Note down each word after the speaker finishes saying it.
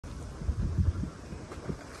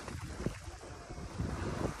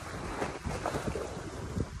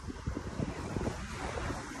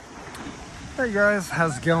Hey guys,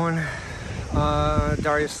 how's it going?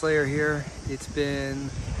 DariusSlayer here. It's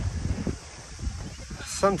been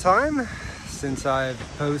some time since I've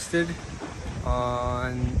posted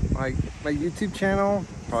on my YouTube channel,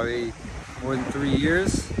 probably more than 3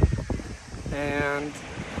 years. And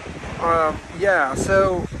yeah,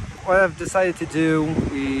 so what I've decided to do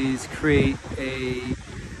is create a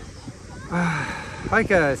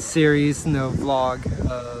like a series, vlog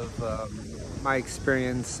of my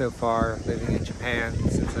experience so far living in Japan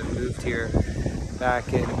since I moved here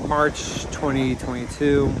back in March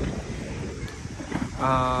 2022.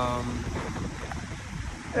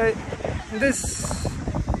 This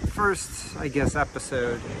first, I guess,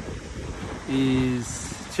 episode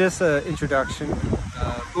is just an introduction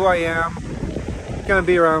of who I am. It's gonna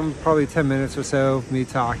be around probably 10 minutes or so of me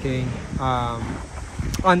talking,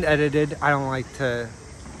 unedited. I don't like to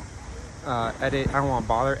edit. I don't want to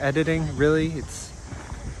bother editing, really.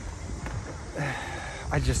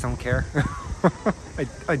 I just don't care.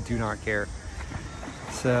 I do not care.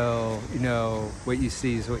 So, what you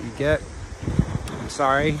see is what you get. I'm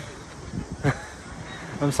sorry.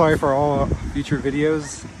 I'm sorry for all future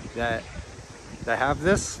videos that have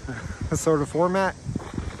this sort of format,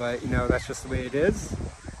 but that's just the way it is.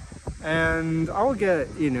 And I'll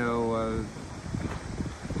get the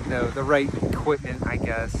right equipment, I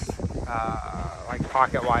guess, like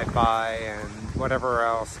pocket Wi-Fi and whatever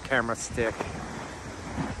else, camera stick,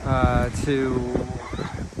 to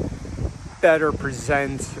better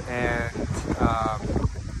present and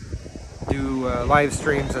do live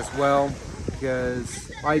streams as well,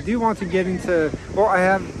 because I do want to get into, well, I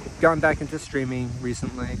have gotten back into streaming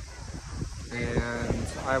recently, and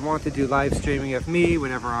I want to do live streaming of me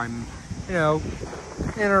whenever I'm in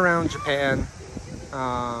and around Japan.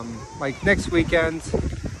 Like next weekend,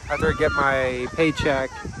 after I get my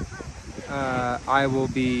paycheck, I will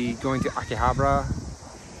be going to Akihabara,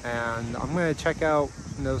 and I'm going to check out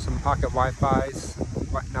some pocket Wi-Fis,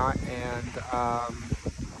 whatnot, and I'm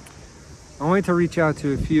going to reach out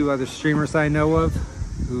to a few other streamers I know of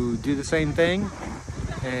who do the same thing,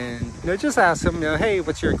 and just ask them, hey,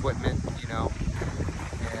 what's your equipment, and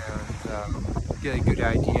get a good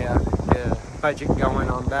idea, get a budget going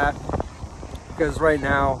on that. Because right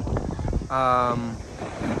now,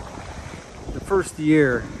 the first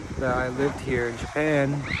year that I lived here in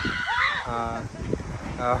Japan,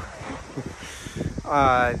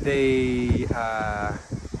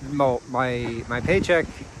 my paycheck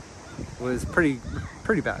was pretty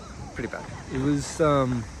bad. It was I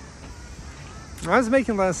was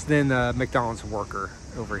making less than a McDonald's worker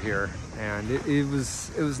over here, and it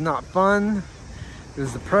was not fun. It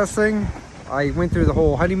was depressing. I went through the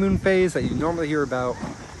whole honeymoon phase that you normally hear about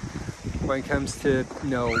when it comes to,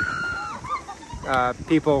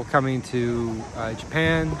 people coming to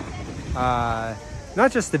Japan,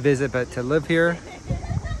 not just to visit, but to live here.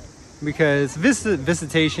 Because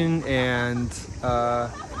visitation and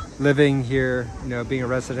living here, being a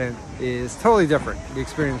resident, is totally different. The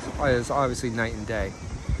experience is obviously night and day.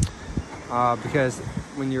 Because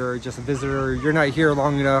when you're just a visitor, you're not here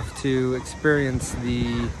long enough to experience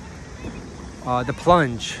the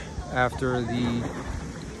plunge after the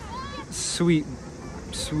sweet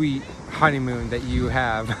honeymoon that you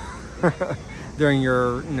have during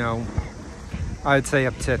your, I'd say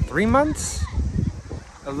up to 3 months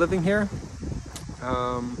of living here.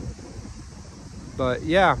 But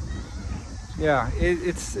yeah,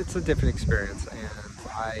 it's a different experience, and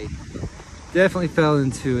I definitely fell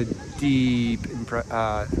into a deep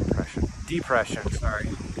depression.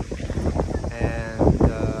 Sorry. And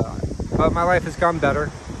but my life has gotten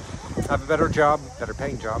better. I have a better job, better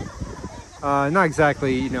paying job. Not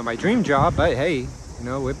exactly, my dream job, but hey,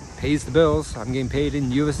 it pays the bills. I'm getting paid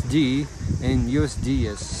in USD, and USD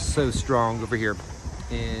is so strong over here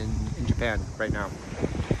in Japan right now.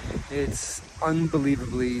 It's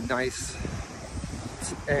unbelievably nice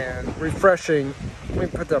and refreshing. Let me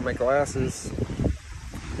put down my glasses.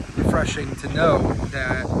 Refreshing to know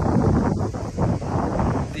that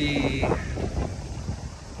the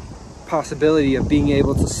possibility of being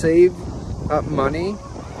able to save up money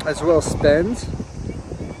as well as spend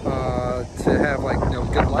to have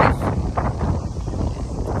good life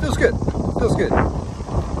feels good.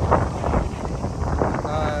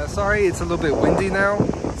 Sorry, it's a little bit windy now,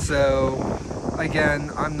 so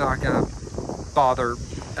again, I'm not gonna bother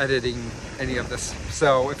editing any of this.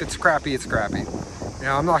 So if it's crappy, it's crappy.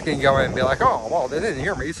 I'm not gonna go in and be like, oh well, they didn't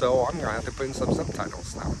hear me, so I'm gonna have to put in some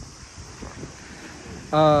subtitles now.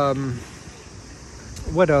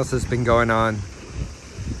 What else has been going on?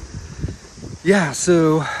 Yeah,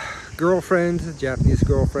 so girlfriend, Japanese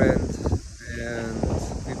girlfriend, and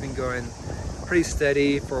we've been going pretty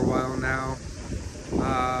steady for a while now.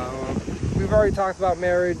 We've already talked about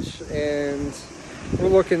marriage, and we're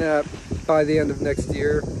looking at by the end of next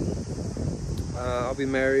year, I'll be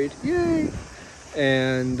married, yay!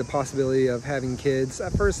 And the possibility of having kids.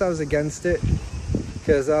 At first I was against it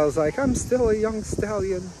because I was like, I'm still a young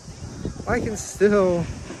stallion. I can still,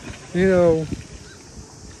 you know,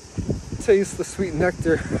 taste the sweet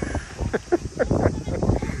nectar.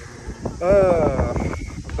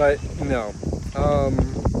 But no.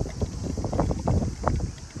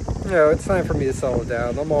 You know, it's time for me to settle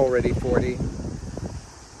down. I'm already 40.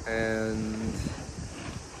 And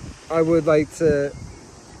I would like to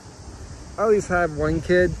at least have one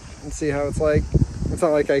kid and see how it's like. It's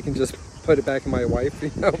not like I can just put it back in my wife,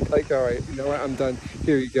 you know, like, all right, you know what, I'm done,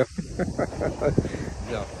 here you go.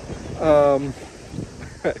 No.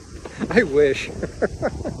 I wish.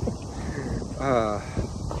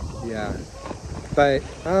 Yeah. But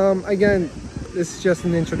again, this is just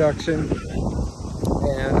an introduction.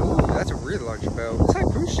 And ooh, that's a really large boat. It's like a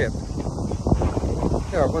cruise ship.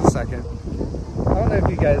 Here, 1 second. I don't know if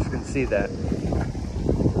you guys can see that.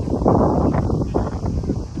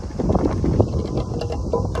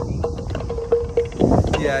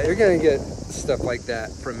 Yeah, you're gonna get stuff like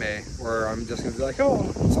that from me, where I'm just gonna be like,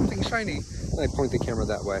 oh, something shiny, and I point the camera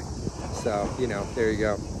that way. So, you know, there you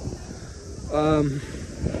go.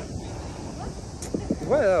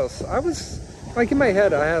 What else? I was like, in my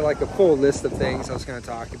head, I had like a full list of things I was gonna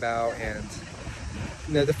talk about, and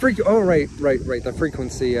you know, the the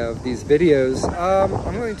frequency of these videos.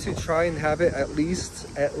 I'm going to try and have it at least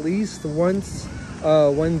once,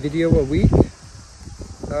 one video a week.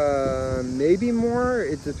 Maybe more.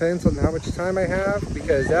 It depends on how much time I have,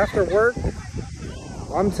 because after work,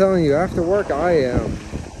 I'm telling you, after work I am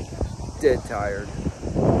dead tired.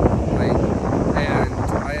 Like,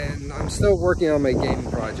 and I'm still working on my game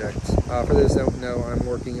project. For those who don't know, I'm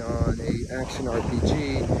working on a action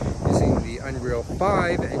RPG using the Unreal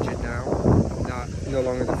 5 engine now, no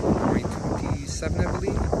longer the 4.27 I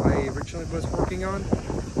believe I originally was working on.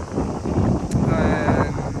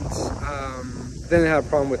 And then I had a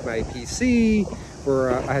problem with my PC,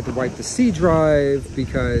 where I had to wipe the C drive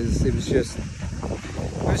because it was just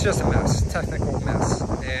a mess, technical mess.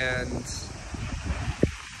 And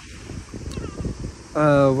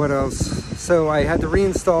what else? So I had to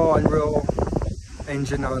reinstall Unreal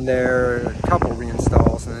Engine on there, a couple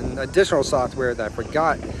reinstalls, and additional software that I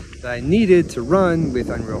forgot that I needed to run with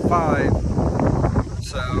Unreal 5.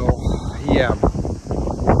 So yeah,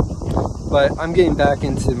 but I'm getting back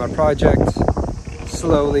into my project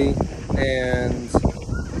slowly, and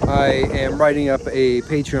I am writing up a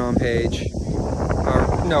Patreon page,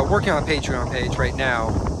 or no, working on a Patreon page right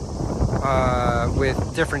now,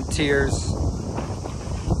 with different tiers.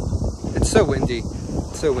 It's so windy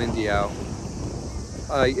out.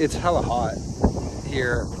 It's hella hot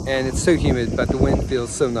here, and it's so humid, but the wind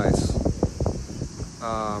feels so nice.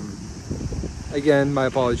 Again, my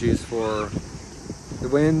apologies for the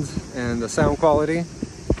wind and the sound quality.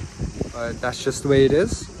 That's just the way it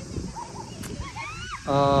is.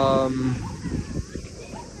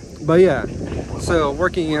 But yeah, so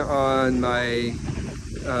working on my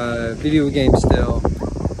video game still,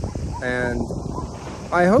 and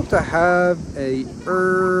I hope to have a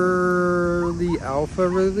early alpha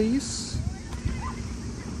release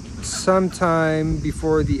sometime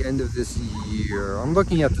before the end of this year. I'm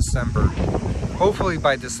looking at December. Hopefully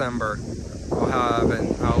by December we'll have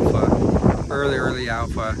an alpha, early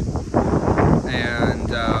alpha, and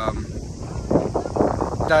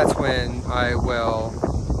that's when I will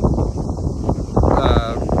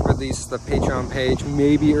release the Patreon page.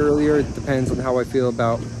 Maybe earlier, it depends on how I feel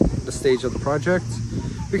about the stage of the project.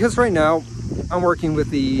 Because right now, I'm working with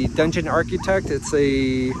the Dungeon Architect. It's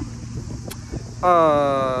a,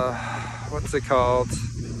 what's it called?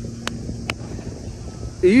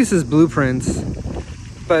 It uses blueprints,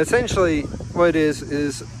 but essentially what it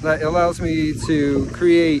is that it allows me to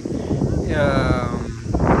create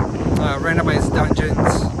randomized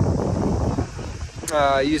dungeons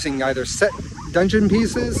using either set dungeon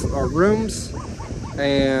pieces or rooms,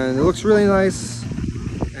 and it looks really nice,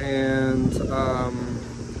 and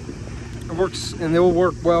it works, and it will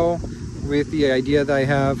work well with the idea that I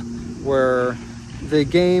have, where the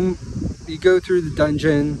game, you go through the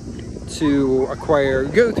dungeon to acquire,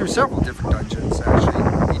 you go through several different dungeons actually,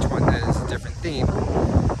 each one that is a different theme,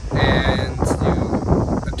 and you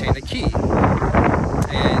obtain a key,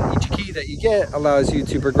 and each key that you get allows you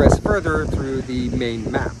to progress further through the main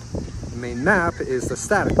map. The main map is the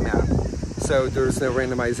static map, so there's no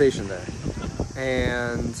randomization there.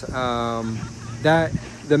 And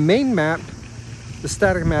the main map, the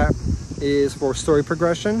static map, is for story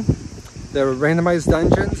progression. The randomized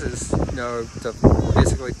dungeons is, you know, to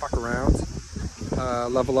basically fuck around,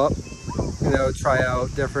 level up, you know, try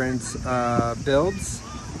out different builds.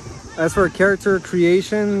 As for character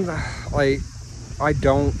creation, like I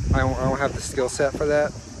don't have the skill set for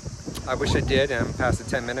that. I wish I did, and I'm past the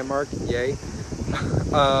 10-minute mark. Yay.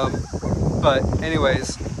 But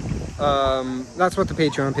anyways, that's what the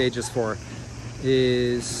Patreon page is for.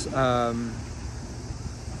 Is you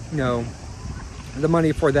know, the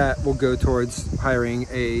money for that will go towards hiring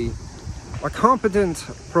a competent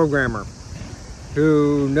programmer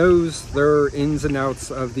who knows their ins and outs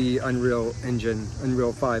of the Unreal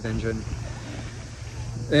 5 engine.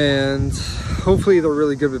 And hopefully they're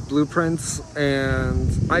really good with blueprints,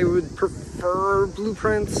 and I would prefer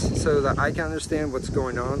blueprints so that I can understand what's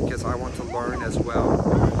going on, because I want to learn as well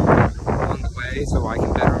along the way so I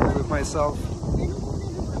can better improve myself.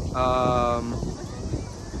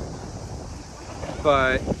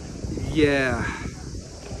 But yeah,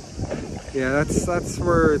 that's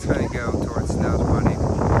where it's going to go towards now, the money.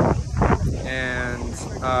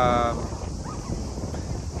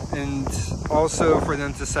 And also for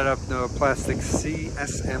them to set up the plastic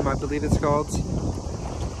CSM, I believe it's called.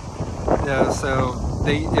 Yeah, so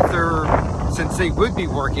since they would be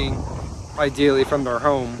working ideally from their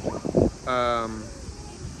home,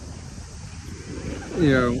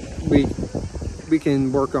 you know, we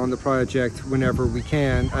can work on the project whenever we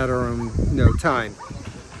can at our own, you know, time.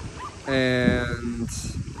 And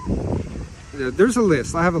there's a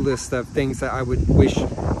list. I have a list of things that I would wish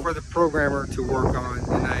for the programmer to work on,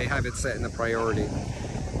 and I have it set in the priority.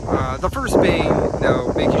 The first being, you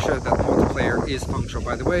know, making sure that the multiplayer is functional.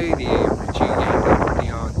 By the way, the ARPG game that I'm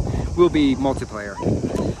working on will be multiplayer.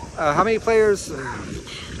 How many players?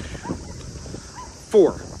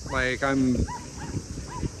 4. Like, I'm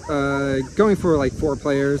going for like 4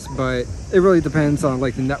 players, but it really depends on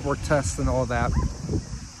like the network tests and all that.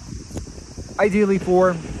 Ideally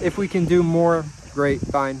 4. If we can do more, great,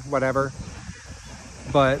 fine, whatever.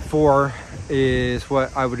 But 4 is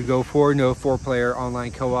what I would go for. No 4-player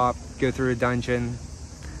online co-op, go through a dungeon,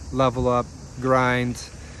 level up, grind.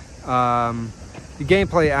 The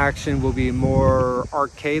gameplay action will be more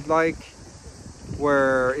arcade-like,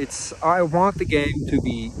 where I want the game to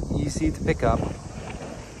be easy to pick up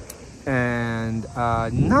and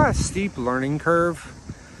not a steep learning curve,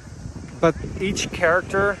 but each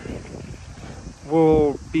character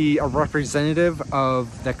will be a representative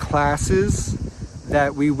of the classes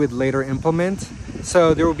that we would later implement.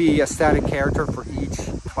 So there will be a static character for each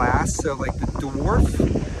class. So like the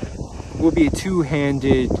dwarf will be a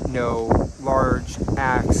two-handed, you know, large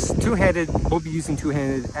axe. We'll be using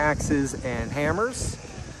two-handed axes and hammers.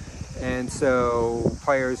 And so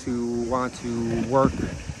players who want to work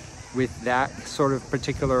with that sort of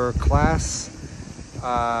particular class,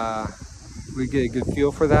 we get a good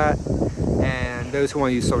feel for that. And those who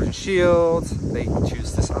want to use sword and shield, they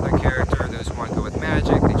choose this other character. Those who want to go with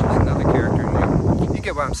magic, they choose another character. You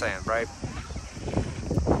get what I'm saying, right?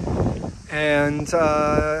 And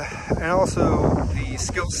also the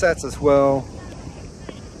skill sets as well.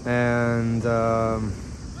 And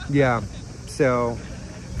yeah, so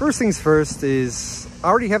first things first is I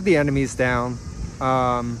already have the enemies down.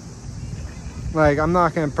 Like, I'm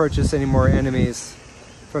not going to purchase any more enemies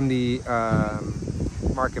from the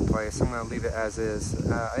marketplace. I'm going to leave it as is.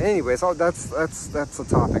 Anyways, that's a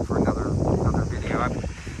topic for another video.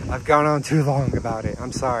 I've gone on too long about it.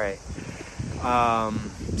 I'm sorry.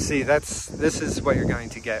 See, this is what you're going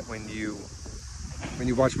to get when you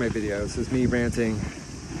watch my videos. Is me ranting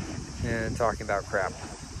and talking about crap.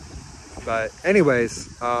 But anyways,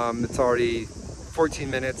 it's already 14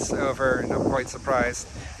 minutes over, and I'm quite surprised.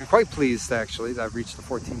 I'm quite pleased actually that I've reached the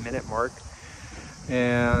 14-minute mark.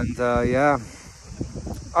 And yeah,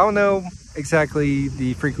 I don't know exactly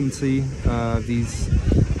the frequency of these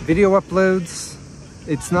video uploads.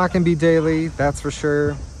 It's not going to be daily, that's for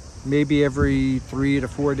sure. Maybe every 3 to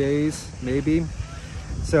 4 days, maybe.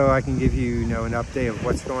 So I can give you, an update of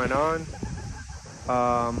what's going on.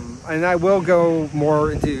 And I will go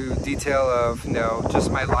more into detail of,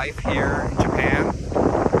 just my life here in Japan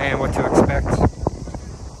and what to expect.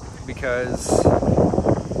 Because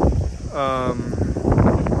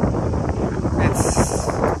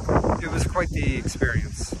it was quite the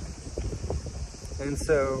experience. And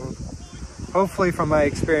so hopefully from my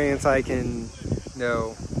experience I can,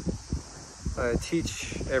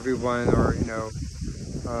 teach everyone, or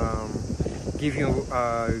give you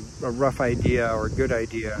a rough idea or a good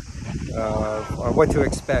idea of what to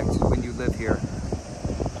expect when you live here.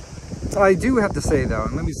 I do have to say though,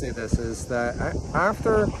 and let me say this, is that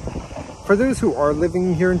for those who are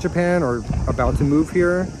living here in Japan or about to move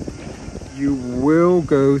here, you will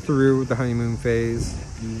go through the honeymoon phase.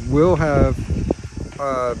 You will have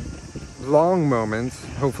long moments,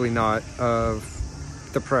 hopefully not, of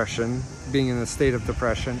depression, being in a state of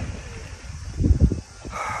depression.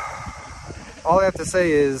 All I have to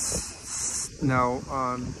say is, you know,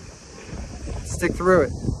 stick through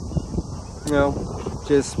it. You know,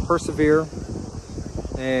 just persevere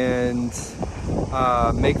and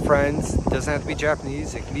make friends. It doesn't have to be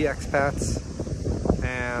Japanese, it can be expats.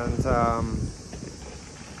 And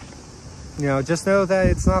you know, just know that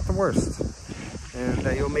it's not the worst and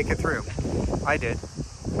that you'll make it through. I did.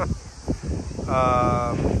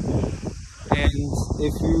 And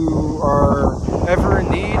if you are ever in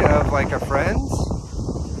need of like a friend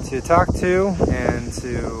to talk to and to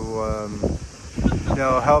you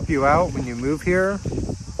know, help you out when you move here,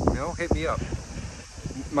 you know, hit me up.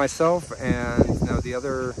 Myself and, you know, the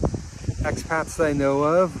other expats that I know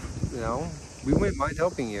of, you know, we wouldn't mind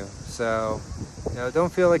helping you. So, you know,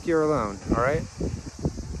 don't feel like you're alone. All right.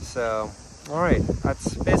 So, all right,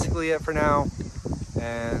 that's basically it for now.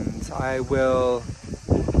 And I will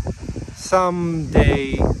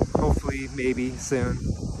someday, hopefully, maybe soon,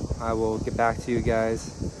 I will get back to you guys.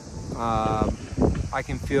 I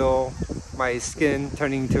can feel my skin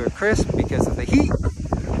turning to a crisp because of the heat.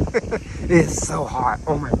 It is so hot.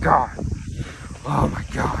 Oh my god. Oh my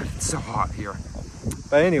god, it's so hot here.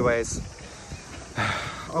 But anyways,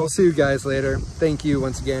 I'll see you guys later. Thank you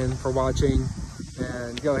once again for watching,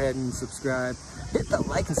 and go ahead and subscribe. Hit the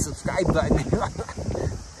like and subscribe button.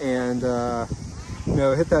 And you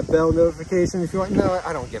know, hit that bell notification if you want. No,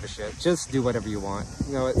 I don't give a shit. Just do whatever you want.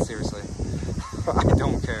 You know what? Seriously. I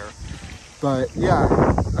don't care. But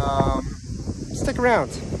yeah, stick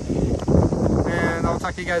around. And I'll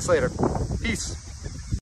talk to you guys later. Peace.